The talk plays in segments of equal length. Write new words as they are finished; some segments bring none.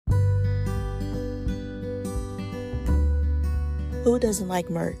Who doesn't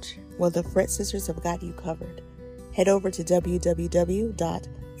like merch? Well, the Fret Sisters have got you covered. Head over to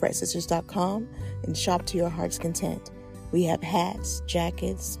www.fretsisters.com and shop to your heart's content. We have hats,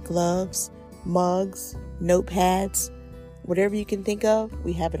 jackets, gloves, mugs, notepads, whatever you can think of,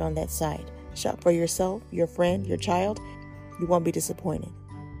 we have it on that site. Shop for yourself, your friend, your child. You won't be disappointed.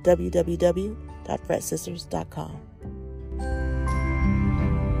 www.fretsisters.com.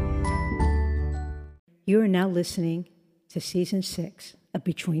 You are now listening to Season 6 of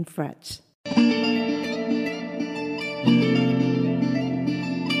Between Frets.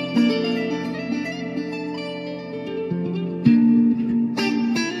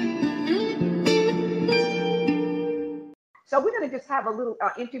 So we're going to just have a little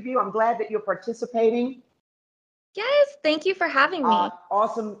interview. I'm glad that you're participating. Yes, thank you for having me.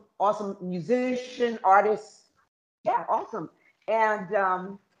 Awesome musician, artist. Yeah, awesome.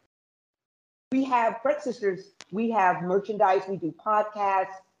 And we have Fret Sisters. We have merchandise. We do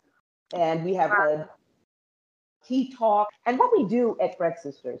podcasts, and we have a tea talk. And what we do at Fret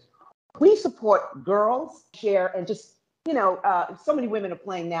Sisters, we support girls, share, and just, so many women are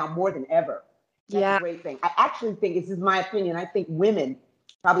playing now more than ever. That's a great thing. I actually think, this is my opinion, I think women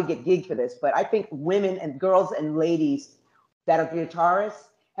probably get gigged for this, but I think women and girls and ladies that are guitarists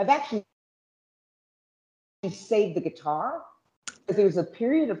have actually saved the guitar. Because there was a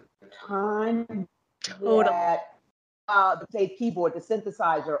period of time that say keyboard, the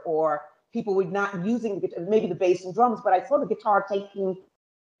synthesizer, or people were not using maybe the bass and drums, but I saw the guitar taking,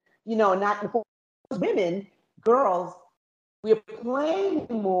 not women, girls, we're playing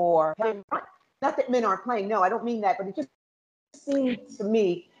more. Not that men aren't playing, no, I don't mean that, but it just seems to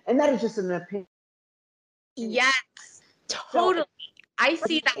me, and that is just an opinion. Yes, totally. I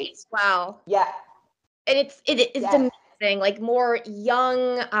see that as well. Yeah. And it's amazing, like more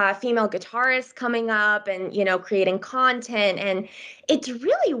young female guitarists coming up and, creating content. And it's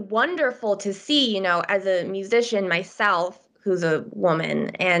really wonderful to see, as a musician myself, who's a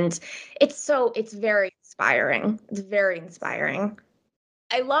woman, and it's very inspiring. It's very inspiring.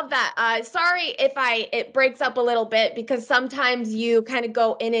 I love that. Sorry if it breaks up a little bit because sometimes you kind of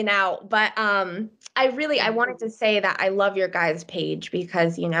go in and out, but I wanted to say that I love your guys' page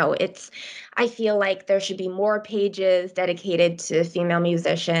because, I feel like there should be more pages dedicated to female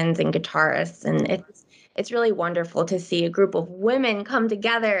musicians and guitarists, and it's really wonderful to see a group of women come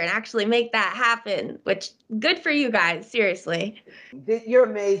together and actually make that happen, which good for you guys, seriously. You're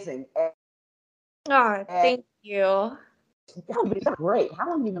amazing. Oh, thank you. Great. How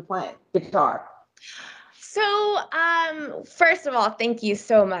long have you been playing guitar? So, first of all, thank you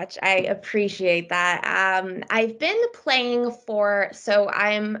so much. I appreciate that. I've been playing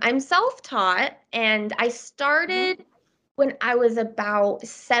I'm self-taught, and I started when I was about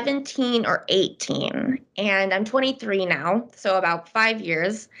 17 or 18, and I'm 23 now, so about 5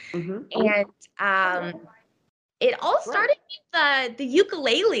 years. And it all started with the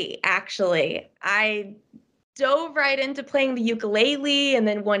ukulele, actually. I dove right into playing the ukulele, and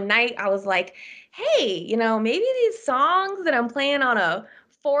then one night I was like, hey, maybe these songs that I'm playing on a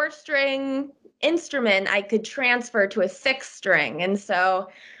 4-string instrument I could transfer to a 6-string. And so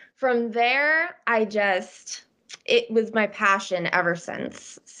from there it was my passion ever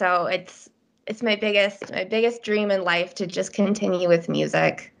since. So it's my biggest dream in life to just continue with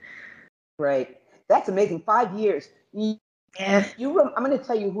music. Great. That's amazing. 5 years. Yeah. I'm going to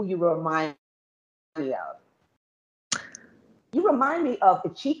tell you who you remind me of. You remind me of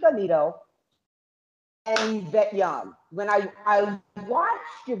Chica Nito and Yvette Young. When I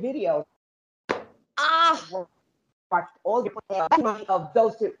watched your videos, watched all your of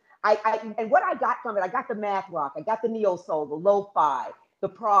those two. And what I got from it, I got the math rock, I got the neo soul, the lo-fi, the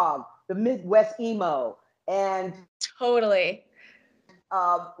prog, the Midwest emo, and totally.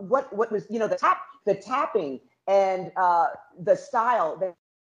 What was the tapping and the style that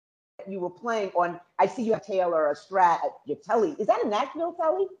you were playing on. I see you have Taylor, a Strat, your Telly. Is that a Nashville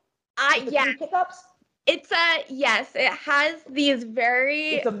Telly? Yeah. Pickups? It's yes, it has these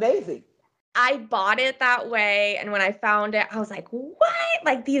It's amazing. I bought it that way, and when I found it, I was like, what?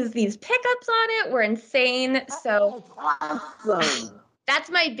 Like these pickups on it were insane. So awesome. That's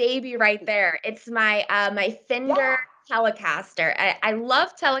my baby right there. It's my my Fender Telecaster. I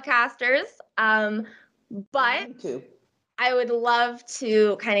love Telecasters, but I would love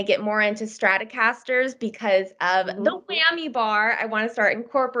to kind of get more into Stratocasters because of the whammy bar I want to start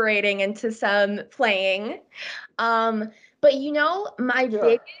incorporating into some playing. But my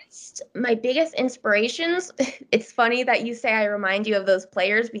biggest inspirations, it's funny that you say I remind you of those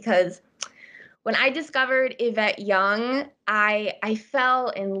players because when I discovered Yvette Young, I fell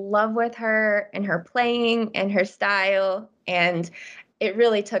in love with her and her playing and her style, and it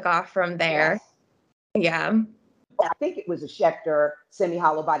really took off from there. Yes. Yeah. I think it was a Schecter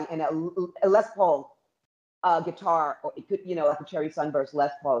semi-hollow body and a Les Paul guitar, or it could, like a Cherry Sunburst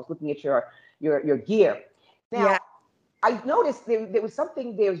Les Paul. I was looking at your gear. Now, Yeah. I noticed there was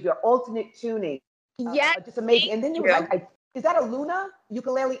something. There was your alternate tuning. Yeah. Just amazing. And then there was Thank like, is that a Luna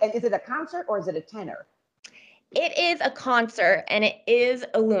ukulele? And is it a concert or is it a tenor? It is a concert and it is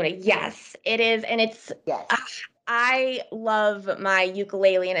a Luna. Yes, it is. And it's, Yes. I love my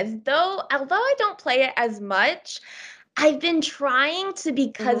ukulele. And although I don't play it as much, I've been trying to,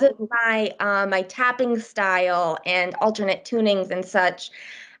 because of my tapping style and alternate tunings and such.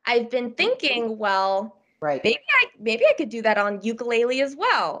 I've been thinking, well, Right. maybe I could do that on ukulele as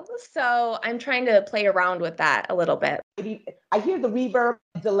well. So I'm trying to play around with that a little bit. I hear the reverb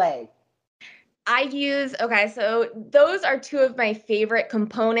delay. So those are two of my favorite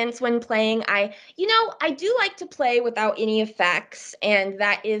components when playing. I do like to play without any effects, and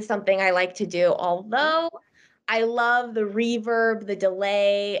that is something I like to do. Although I love the reverb, the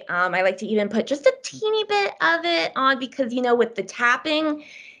delay. I like to even put just a teeny bit of it on because, with the tapping,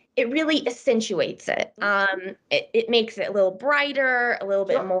 it really accentuates it. It makes it a little brighter, a little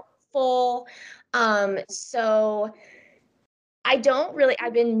bit more full. So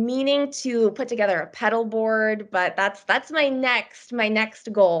I've been meaning to put together a pedal board, but that's my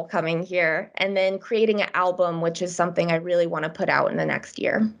next goal coming here. And then creating an album, which is something I really want to put out in the next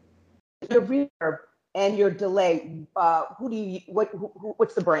year. Your reverb and your delay,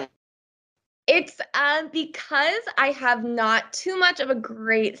 what's the brand? It's because I have not too much of a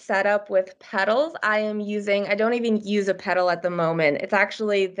great setup with pedals. I don't even use a pedal at the moment. It's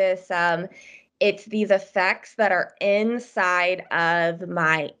actually it's these effects that are inside of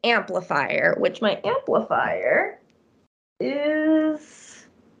my amplifier, which my amplifier is,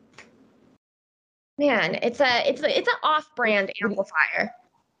 man, it's an off-brand amplifier.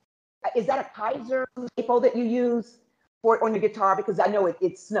 Is that a Kaiser capo that you use on your guitar? Because I know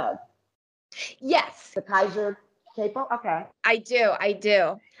it's snug. Yes. The Kaiser capo? Okay. I do. Yeah. I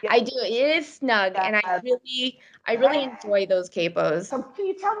do. It is snug, and I really enjoy those capos. So can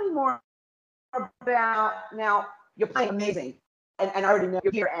you tell me more about, now you're playing amazing, and I already know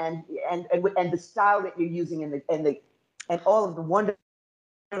you're here, and the style that you're using, and all of the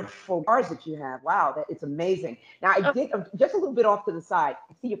wonderful bars that you have. Wow, it's amazing. Now I did just a little bit off to the side.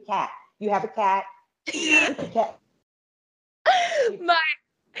 I see your cat. You have a cat? What's your cat?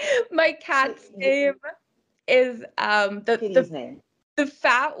 My cat's name is Kitty's name. The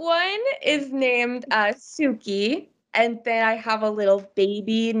fat one is named Suki, and then I have a little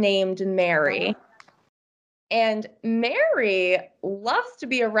baby named Mary. And Mary loves to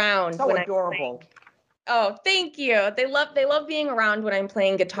be around. So adorable. Oh, thank you. They love being around when I'm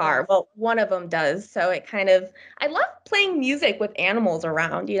playing guitar. Well, one of them does. So I love playing music with animals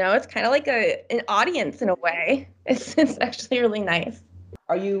around, it's kind of like an audience in a way. It's actually really nice.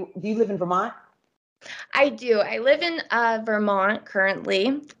 Do you live in Vermont? I do. I live in Vermont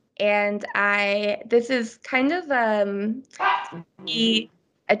currently, and this is kind of a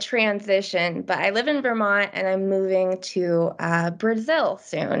transition, but I live in Vermont and I'm moving to Brazil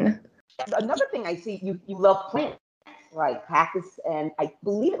soon. Another thing I see, you love plants, like cactus, and I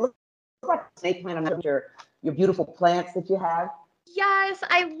believe it looks like a snake plant. I'm not sure your beautiful plants that you have. Yes,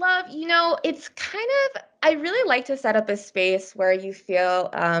 I love, it's kind of, I really like to set up a space where you feel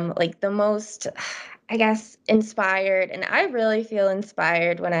like the most, I guess, inspired. And I really feel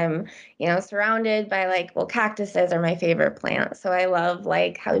inspired when I'm, surrounded by cactuses are my favorite plant. So I love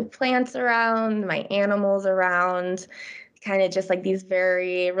having plants around, my animals around, kind of just like these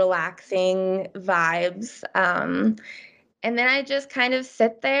very relaxing vibes. And then I just kind of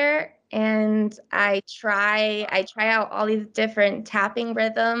sit there and I try out all these different tapping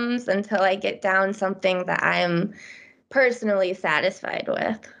rhythms until I get down something that I'm personally satisfied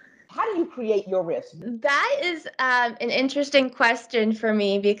with. How do you create your riffs? That is an interesting question for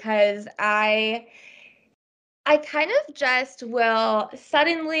me because I kind of just will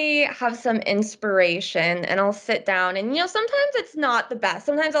suddenly have some inspiration and I'll sit down and, sometimes it's not the best.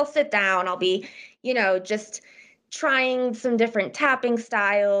 Sometimes I'll sit down, I'll be, just trying some different tapping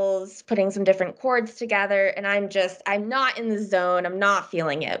styles, putting some different chords together, and I'm not in the zone. I'm not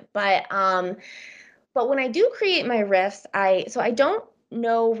feeling it. But when I do create my riffs, I don't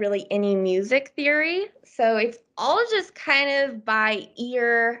know really any music theory. So it's all just kind of by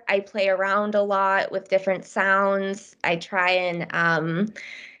ear. I play around a lot with different sounds. I try and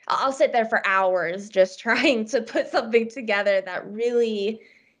I'll sit there for hours just trying to put something together that really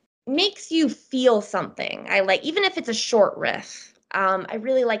makes you feel something. I like, even if it's a short riff, I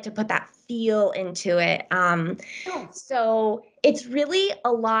really like to put that feel into it. So it's really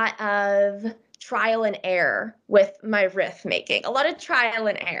a lot of trial and error with my riff making, a lot of trial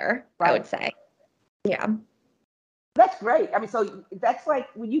and error, I would say. Yeah. That's great. I mean, so that's like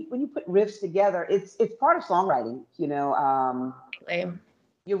when you put riffs together, it's part of songwriting.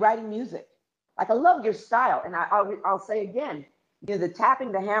 You're writing music. Like I love your style, and I'll say again, the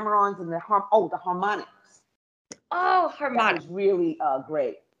tapping, the hammer-ons, and the harmonics. Oh, harmonics. That was really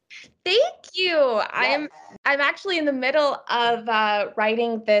great. Thank you. Yes. I'm actually in the middle of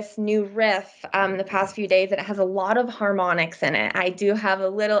writing this new riff the past few days, and it has a lot of harmonics in it. I do have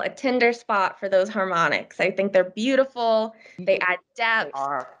a tender spot for those harmonics. I think they're beautiful. They add depth.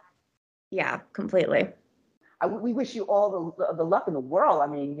 Yeah, completely. We wish you all the luck in the world. I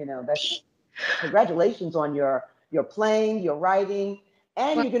mean, that's congratulations on your playing, your writing,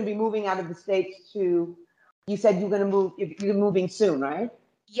 and you're going to be moving out of the States to. You said you're going to move. You're moving soon, right?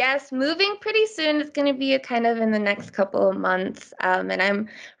 Yes, moving pretty soon. It's going to be kind of in the next couple of months. And I'm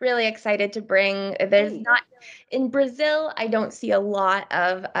really excited to bring, in Brazil, I don't see a lot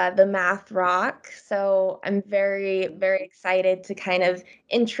of the math rock. So I'm very, very excited to kind of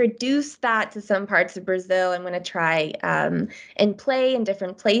introduce that to some parts of Brazil. I'm going to try and play in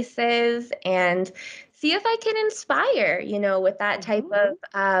different places and see if I can inspire, with that type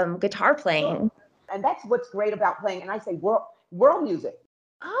of guitar playing. And that's what's great about playing. And I say world music.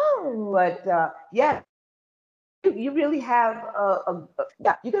 Oh, but you really have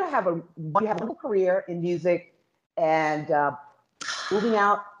you're gonna have a wonderful career in music, and moving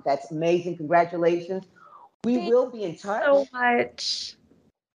out. That's amazing. Congratulations. We will be in touch. So much.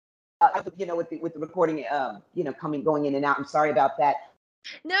 With the recording, going in and out. I'm sorry about that.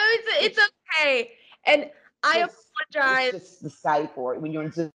 No, it's okay. And I apologize. It's just the site for it when you're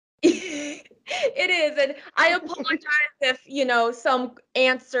in Zoom. It is, and I apologize if some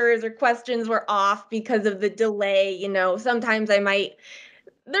answers or questions were off because of the delay. Sometimes there might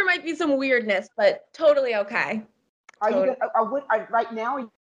be some weirdness, but totally okay. You right now? Are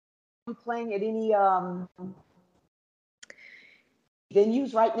you playing at any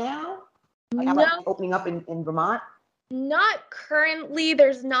venues right now? No. Opening up in Vermont. Not currently.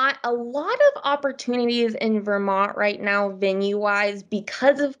 There's not a lot of opportunities in Vermont right now, venue-wise,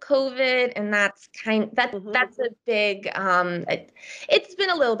 because of COVID, and that's a big. It's been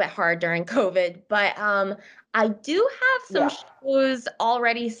a little bit hard during COVID, but I do have some shows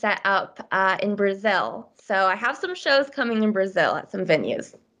already set up in Brazil. So I have some shows coming in Brazil at some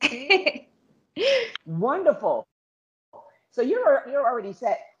venues. Wonderful. So you're already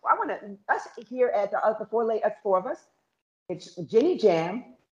set. I want us here at the four of us. It's Jenny Jam,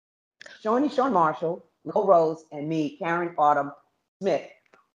 Shawn Marshall, Lo Rose, and me, Karen Autumn Smith.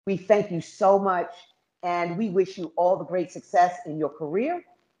 We thank you so much, and we wish you all the great success in your career.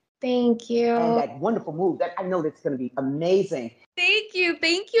 Thank you. And that wonderful move. That I know that's going to be amazing. Thank you.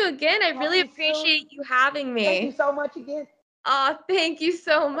 Thank you again. I really appreciate you having me. Thank you so much again. Oh, thank you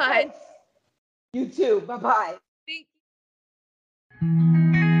so much. Okay. You too. Bye-bye. Thank you.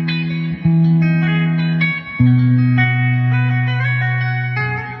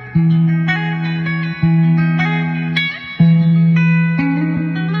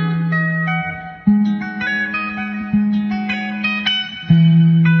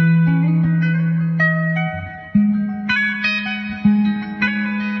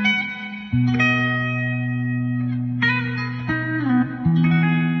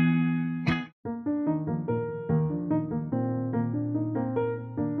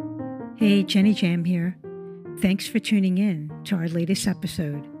 Hey, Jenny Jam here. Thanks for tuning in to our latest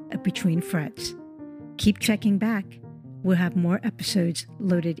episode of Between Frets. Keep checking back. We'll have more episodes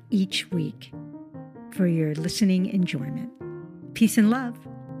loaded each week for your listening enjoyment. Peace and love.